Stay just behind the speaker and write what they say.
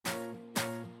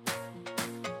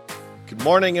Good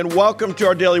morning and welcome to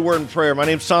our daily word and prayer. My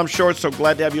name's Tom Short, so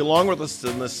glad to have you along with us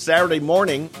on this Saturday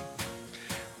morning.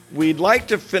 We'd like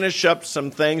to finish up some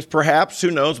things, perhaps,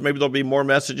 who knows, maybe there'll be more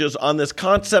messages on this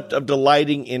concept of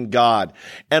delighting in God.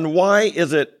 And why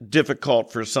is it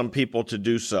difficult for some people to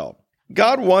do so?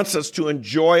 God wants us to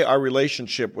enjoy our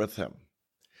relationship with Him,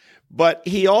 but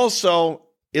He also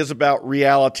is about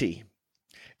reality.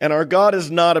 And our God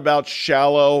is not about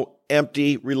shallow,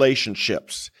 empty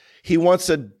relationships. He wants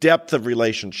a depth of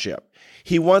relationship.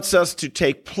 He wants us to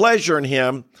take pleasure in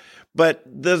Him, but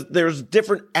there's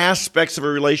different aspects of a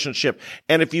relationship.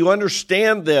 And if you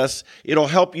understand this, it'll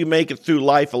help you make it through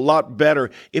life a lot better.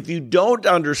 If you don't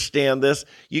understand this,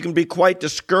 you can be quite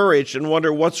discouraged and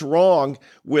wonder what's wrong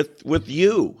with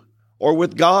you or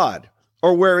with God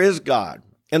or where is God?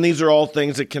 And these are all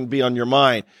things that can be on your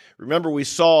mind. Remember, we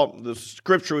saw the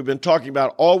scripture we've been talking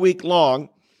about all week long.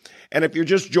 And if you're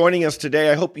just joining us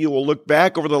today, I hope you will look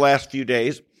back over the last few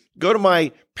days. Go to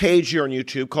my page here on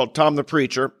YouTube called Tom the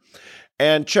Preacher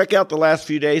and check out the last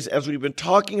few days as we've been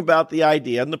talking about the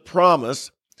idea and the promise,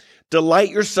 delight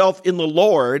yourself in the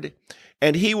Lord,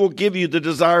 and He will give you the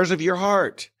desires of your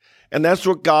heart. And that's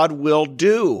what God will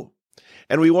do.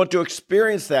 And we want to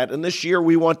experience that. And this year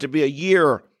we want to be a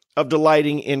year of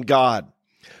delighting in God.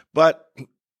 But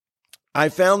I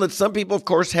found that some people, of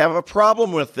course, have a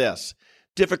problem with this.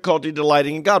 Difficulty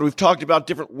delighting in God. We've talked about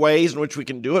different ways in which we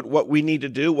can do it, what we need to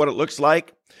do, what it looks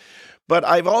like. But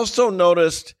I've also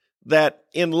noticed that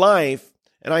in life,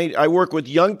 and I work with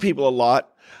young people a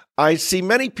lot, I see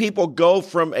many people go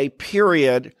from a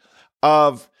period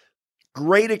of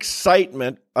great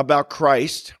excitement about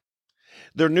Christ.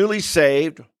 They're newly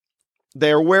saved.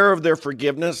 They're aware of their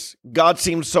forgiveness. God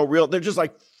seems so real. They're just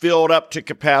like filled up to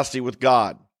capacity with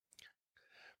God.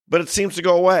 But it seems to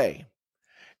go away.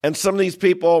 And some of these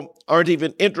people aren't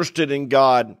even interested in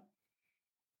God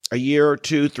a year or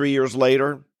 2, 3 years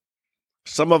later.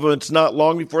 Some of them, it's not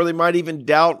long before they might even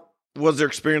doubt, was their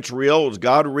experience real? Was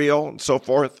God real? And so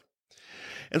forth.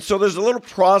 And so there's a little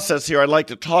process here I'd like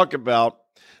to talk about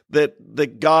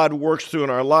that God works through in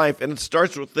our life. And it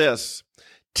starts with this.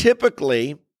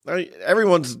 Typically,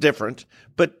 everyone's different,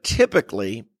 but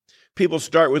typically people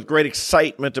start with great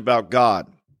excitement about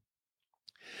God.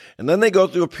 And then they go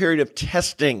through a period of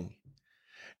testing,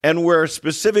 and where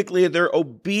specifically their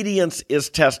obedience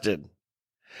is tested.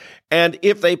 And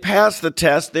if they pass the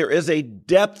test, there is a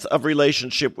depth of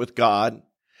relationship with God.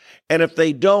 And if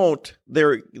they don't,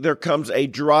 there comes a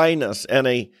dryness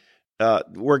and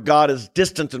where God is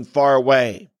distant and far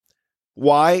away.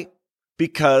 Why?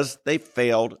 Because they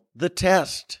failed the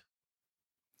test.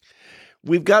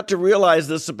 We've got to realize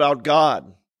this about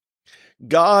God.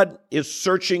 God is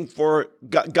searching for,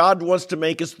 God wants to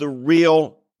make us the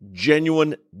real,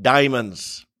 genuine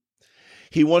diamonds.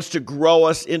 He wants to grow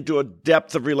us into a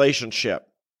depth of relationship.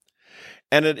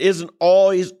 And it isn't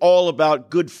always all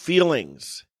about good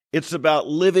feelings. It's about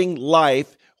living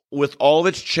life with all of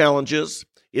its challenges,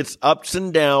 its ups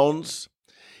and downs,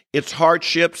 its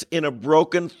hardships in a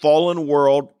broken, fallen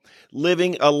world,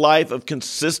 living a life of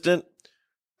consistent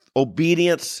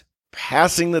obedience,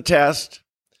 passing the test.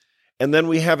 And then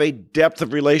we have a depth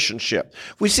of relationship.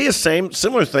 We see a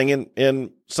similar thing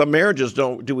in some marriages,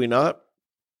 do we not?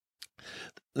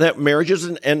 That marriages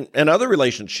and other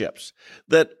relationships,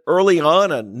 that early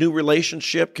on a new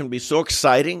relationship can be so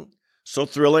exciting, so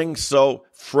thrilling, so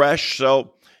fresh,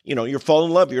 so, you fall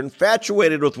in love, you're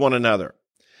infatuated with one another.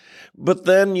 But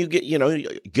then you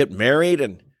get married,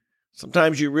 and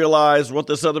sometimes you realize what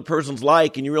this other person's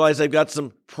like, and you realize they've got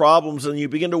some problems, and you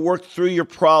begin to work through your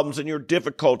problems and your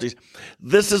difficulties.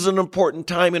 This is an important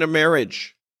time in a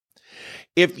marriage.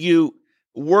 If you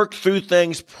work through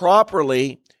things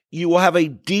properly, you will have a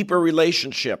deeper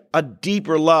relationship, a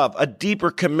deeper love, a deeper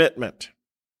commitment.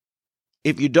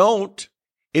 If you don't,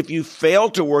 if you fail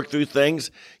to work through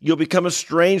things, you'll become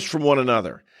estranged from one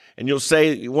another. And you'll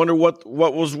say, you wonder what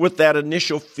was with that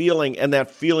initial feeling, and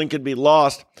that feeling could be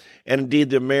lost. And indeed,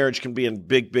 the marriage can be in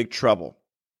big, big trouble.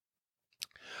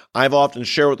 I've often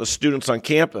shared with the students on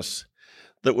campus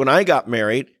that when I got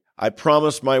married, I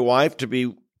promised my wife to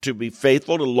be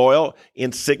faithful, to loyal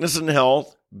in sickness and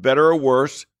health, better or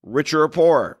worse, richer or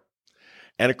poorer.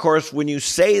 And of course, when you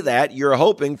say that, you're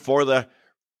hoping for the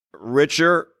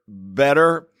richer,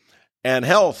 better, and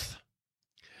health.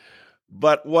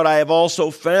 But what I have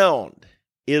also found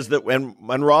is that when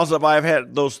Rosa and I have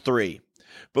had those three,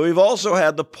 but we've also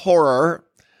had the poorer,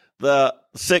 the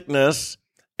sickness,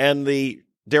 and the,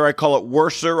 dare I call it,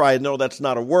 worser. I know that's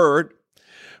not a word,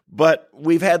 but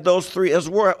we've had those three as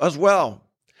well.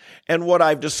 And what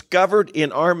I've discovered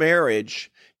in our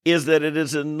marriage is that it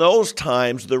is in those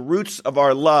times the roots of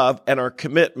our love and our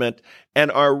commitment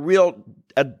and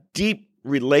a deep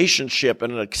relationship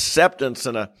and an acceptance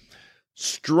and a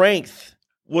strength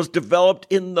was developed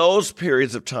in those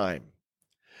periods of time.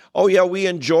 Oh yeah, we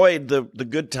enjoyed the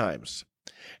good times.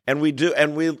 And we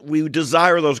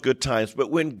desire those good times.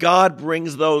 But when God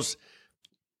brings those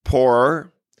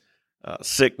poorer,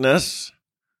 sickness,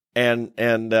 and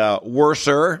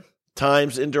worser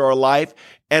times into our life,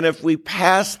 and if we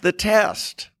pass the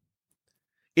test,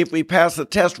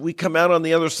 we come out on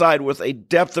the other side with a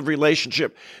depth of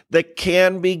relationship that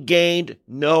can be gained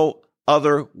no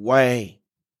other way.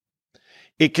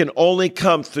 It can only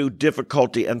come through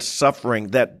difficulty and suffering,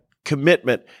 that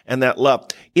commitment and that love.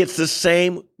 It's the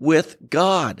same with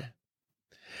God.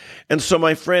 And so,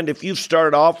 my friend, if you've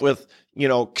started off with,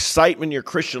 excitement in your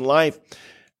Christian life,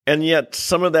 and yet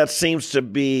some of that seems to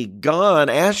be gone,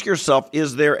 ask yourself,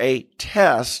 is there a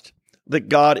test that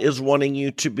God is wanting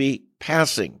you to be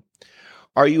passing?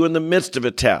 Are you in the midst of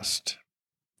a test?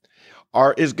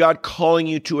 Is God calling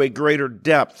you to a greater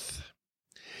depth?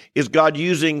 Is God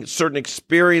using certain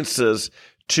experiences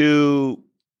to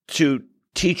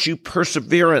teach you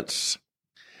perseverance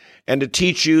and to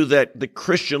teach you that the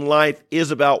Christian life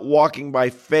is about walking by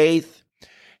faith,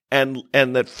 and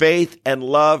that faith and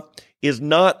love is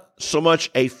not so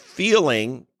much a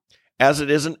feeling as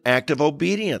it is an act of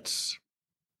obedience?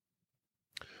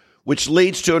 Which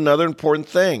leads to another important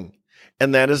thing,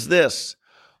 and that is this: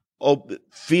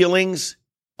 feelings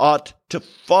ought to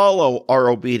follow our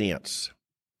obedience.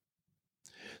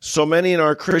 So many in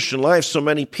our Christian life, so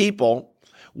many people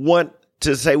want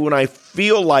to say, when I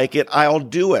feel like it, I'll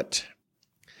do it.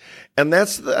 And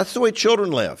that's the way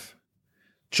children live.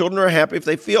 Children are happy if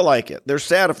they feel like it. They're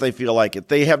sad if they feel like it.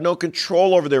 They have no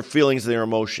control over their feelings and their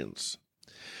emotions.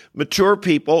 Mature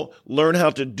people learn how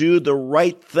to do the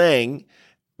right thing,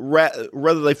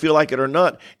 whether they feel like it or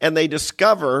not. And they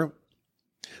discover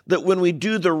that when we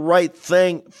do the right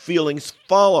thing, feelings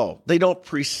follow. They don't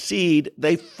precede,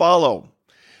 they follow.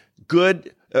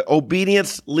 Good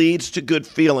obedience leads to good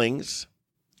feelings.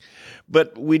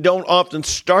 But we don't often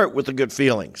start with the good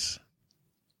feelings.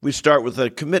 We start with a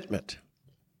commitment.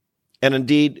 And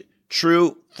indeed,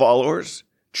 true followers,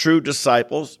 true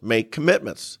disciples make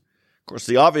commitments. Of course,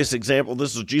 the obvious example of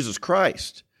this is Jesus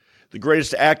Christ. The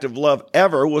greatest act of love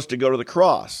ever was to go to the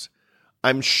cross.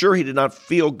 I'm sure he did not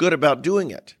feel good about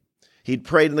doing it. He'd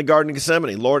prayed in the Garden of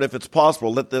Gethsemane, Lord, if it's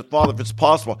possible, if it's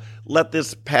possible, let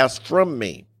this pass from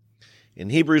me. In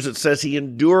Hebrews, it says he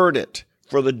endured it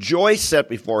for the joy set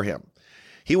before him.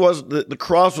 The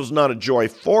cross was not a joy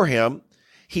for him.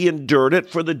 He endured it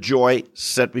for the joy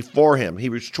set before him.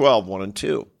 Hebrews 12, 1 and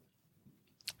 2.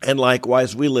 And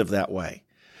likewise, we live that way.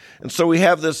 And so we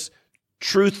have this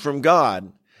truth from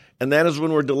God, and that is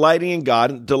when we're delighting in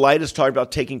God. And delight is talking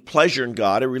about taking pleasure in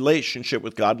God, a relationship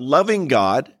with God, loving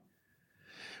God.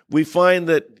 We find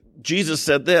that Jesus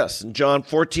said this in John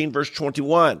 14, verse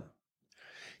 21.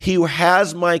 He who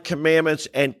has my commandments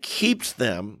and keeps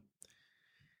them,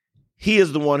 he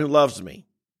is the one who loves me.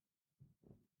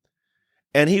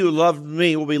 And he who loved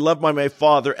me will be loved by my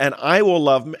Father, and I will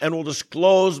love him and will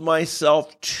disclose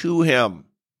myself to him.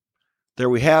 There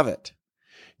we have it.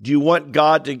 Do you want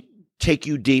God to take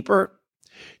you deeper?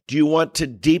 Do you want to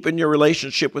deepen your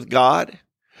relationship with God?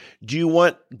 Do you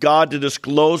want God to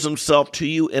disclose himself to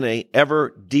you in an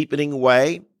ever-deepening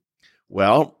way?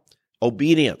 Well,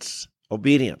 obedience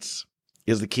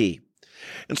is the key.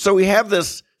 And so we have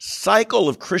this cycle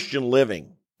of Christian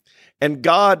living, and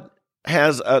God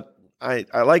has I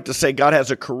like to say God has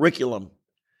a curriculum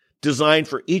designed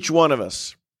for each one of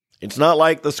us. It's not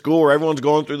like the school where everyone's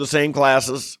going through the same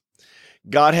classes.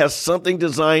 God has something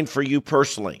designed for you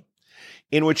personally,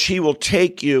 in which he will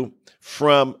take you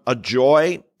from a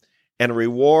joy and a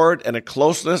reward and a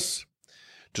closeness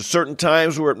to certain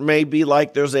times where it may be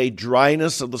like there's a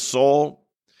dryness of the soul,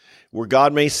 where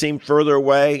God may seem further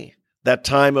away, that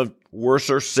time of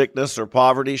worser sickness or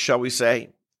poverty, shall we say,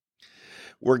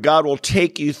 where God will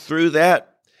take you through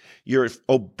that. Your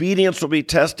obedience will be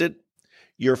tested.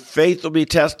 Your faith will be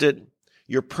tested.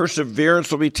 Your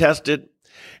perseverance will be tested.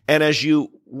 And as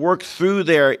you work through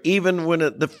there, even when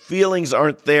the feelings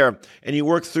aren't there, and you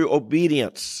work through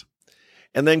obedience,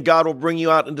 and then God will bring you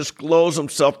out and disclose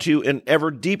himself to you in ever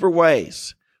deeper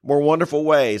ways, more wonderful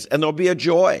ways. And there'll be a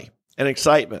joy and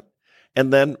excitement.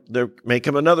 And then there may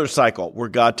come another cycle where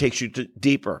God takes you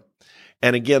deeper.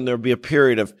 And again, there'll be a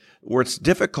period where it's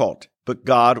difficult, but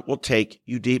God will take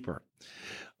you deeper.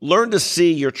 Learn to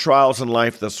see your trials in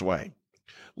life this way.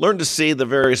 Learn to see the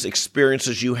various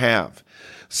experiences you have.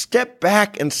 Step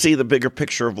back and see the bigger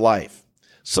picture of life.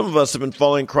 Some of us have been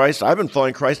following Christ. I've been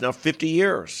following Christ now 50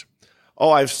 years.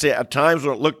 Oh, I've seen at times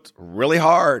when it looked really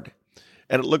hard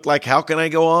and it looked like, how can I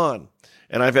go on?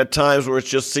 And I've had times where it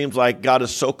just seems like God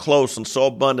is so close and so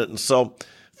abundant and so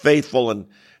faithful.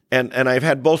 And I've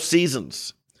had both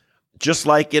seasons. Just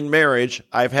like in marriage,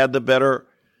 I've had the better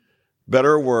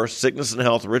or worse, sickness and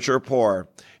health, rich or poor.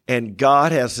 And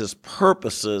God has his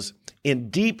purposes in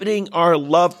deepening our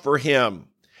love for him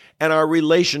and our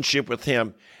relationship with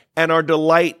him and our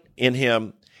delight in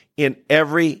him in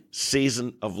every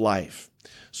season of life.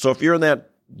 So if you're in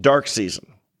that dark season,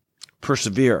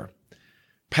 persevere,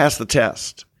 pass the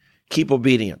test, keep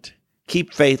obedient,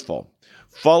 keep faithful,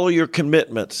 follow your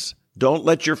commitments. Don't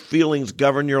let your feelings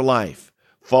govern your life.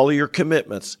 Follow your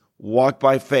commitments, walk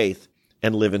by faith,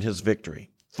 and live in his victory.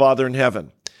 Father in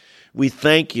heaven, we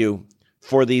thank you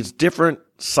for these different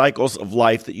cycles of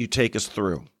life that you take us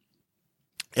through.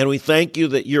 And we thank you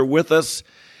that you're with us.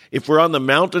 If we're on the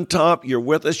mountaintop, you're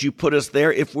with us. You put us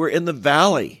there. If we're in the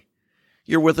valley,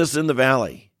 you're with us in the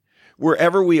valley.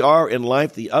 Wherever we are in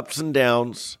life, the ups and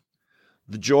downs,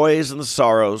 the joys and the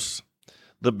sorrows,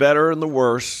 the better and the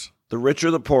worse, the rich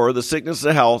or the poor, the sickness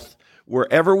and health,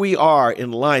 wherever we are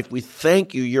in life, we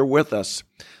thank you, you're with us.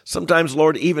 Sometimes,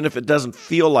 Lord, even if it doesn't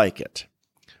feel like it,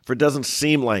 if it doesn't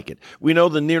seem like it, we know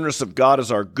the nearness of God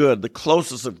is our good. The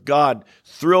closeness of God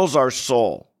thrills our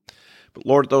soul. But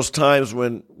Lord, those times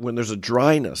when there's a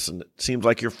dryness and it seems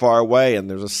like you're far away and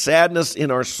there's a sadness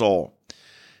in our soul,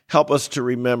 help us to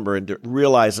remember and to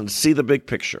realize and see the big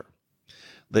picture,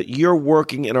 that you're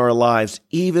working in our lives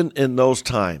even in those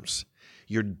times.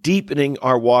 You're deepening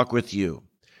our walk with you.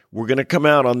 We're going to come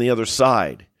out on the other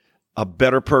side a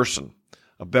better person,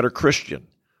 a better Christian,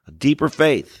 a deeper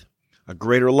faith, a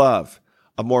greater love,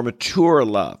 a more mature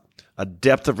love, a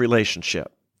depth of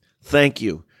relationship. Thank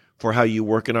you for how you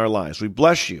work in our lives. We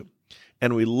bless you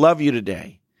and we love you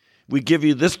today. We give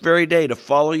you this very day to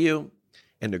follow you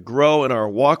and to grow in our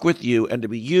walk with you and to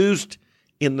be used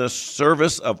in the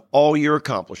service of all you're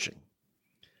accomplishing.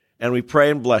 And we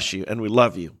pray and bless you and we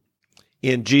love you.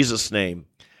 In Jesus' name,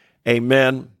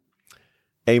 amen,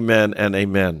 amen, and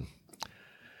amen.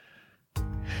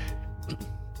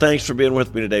 Thanks for being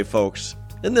with me today, folks.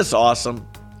 Isn't this awesome?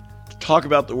 To talk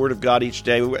about the Word of God each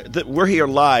day. We're here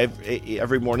live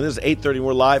every morning. This is 8:30.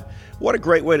 We're live. What a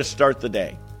great way to start the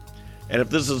day. And if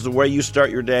this is the way you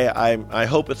start your day, I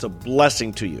hope it's a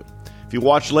blessing to you. If you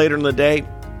watch later in the day,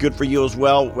 good for you as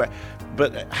well.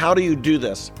 But how do you do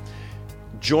this?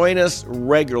 Join us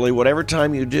regularly, whatever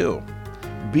time you do.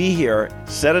 Be here,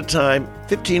 set a time,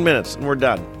 15 minutes, and we're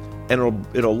done. And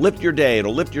it'll lift your day,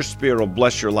 it'll lift your spirit, it'll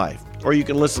bless your life. Or you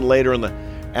can listen later on the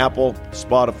Apple,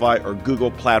 Spotify, or Google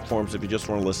platforms if you just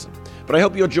want to listen. But I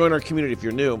hope you'll join our community if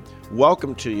you're new.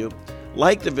 Welcome to you.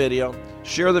 Like the video,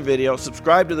 share the video,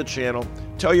 subscribe to the channel,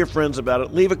 tell your friends about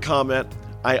it, leave a comment.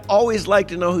 I always like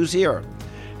to know who's here.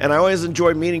 And I always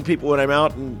enjoy meeting people when I'm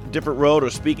out in different road or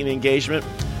speaking engagement.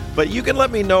 But you can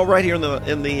let me know right here in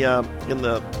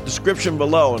the description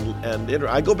below, and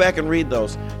I go back and read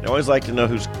those. I always like to know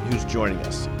who's joining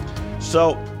us.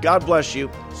 So God bless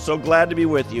you. So glad to be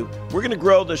with you. We're going to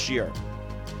grow this year.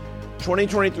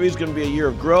 2023 is going to be a year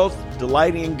of growth,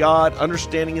 delighting in God,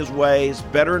 understanding his ways,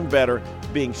 better and better,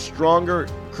 being stronger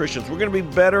Christians. We're going to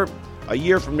be better a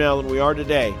year from now than we are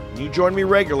today. You join me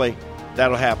regularly,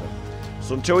 that'll happen.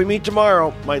 So until we meet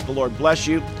tomorrow, might the Lord bless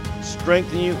you,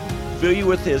 strengthen you, fill you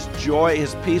with his joy,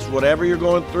 his peace, whatever you're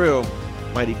going through.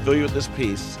 Might he fill you with this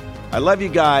peace. I love you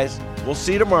guys. We'll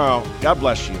see you tomorrow. God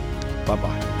bless you.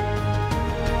 Bye-bye.